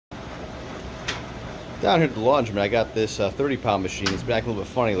Down here at the laundromat, I got this 30-pound machine. It's been acting a little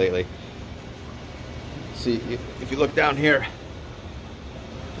bit funny lately. See, if you look down here,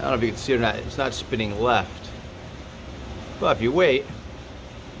 I don't know if you can see it or not, it's not spinning left. But if you wait,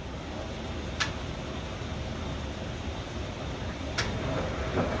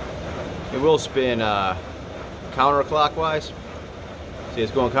 it will spin counterclockwise. See,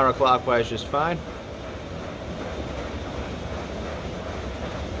 it's going counterclockwise just fine.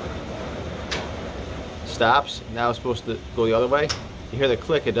 Stops. Now it's supposed to go the other way. You hear the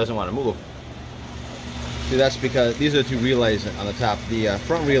click, it doesn't want to move. See, that's because these are the two relays on the top. The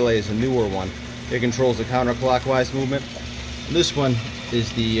front relay is a newer one. It controls the counterclockwise movement. And this one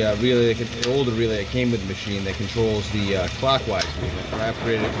is the relay, the older relay that came with the machine that controls the clockwise movement. I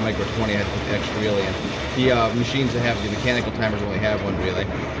upgraded it to Micro 20. I had to put the extra relay in. The machines that have the mechanical timers only have one relay.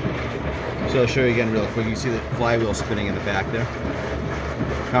 So I'll show you again real quick. You see the flywheel spinning in the back there.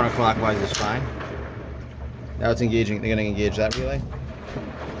 Counterclockwise is fine. Now it's engaging. They're going to engage that relay.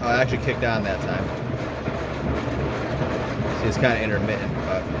 Oh, it actually kicked on that time. See, it's kind of intermittent,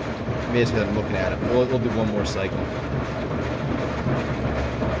 but maybe it's because I'm looking at it. We'll do one more cycle.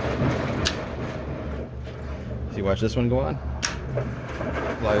 See, watch this one go on.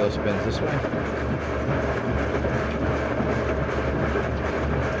 Flywheel spins this way.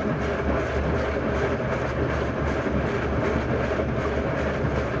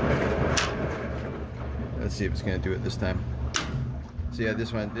 Let's see if it's going to do it this time. So yeah,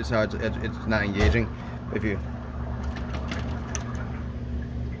 this one, this is how it's not engaging. If you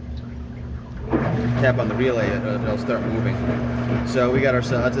tap on the relay, it'll start moving. So we got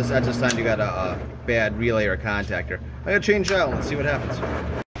ourselves, that's a sign you got a bad relay or a contactor. I gotta change out and let's see what happens.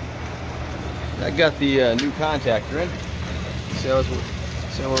 I got the new contactor in. See how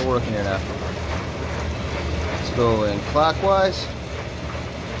we're working here now. Let's go in clockwise.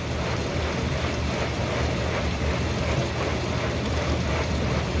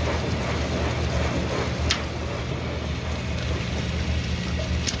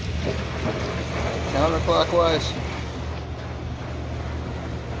 Counterclockwise.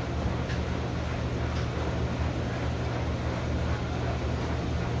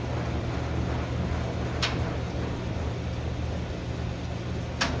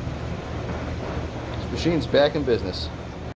 This machine's back in business.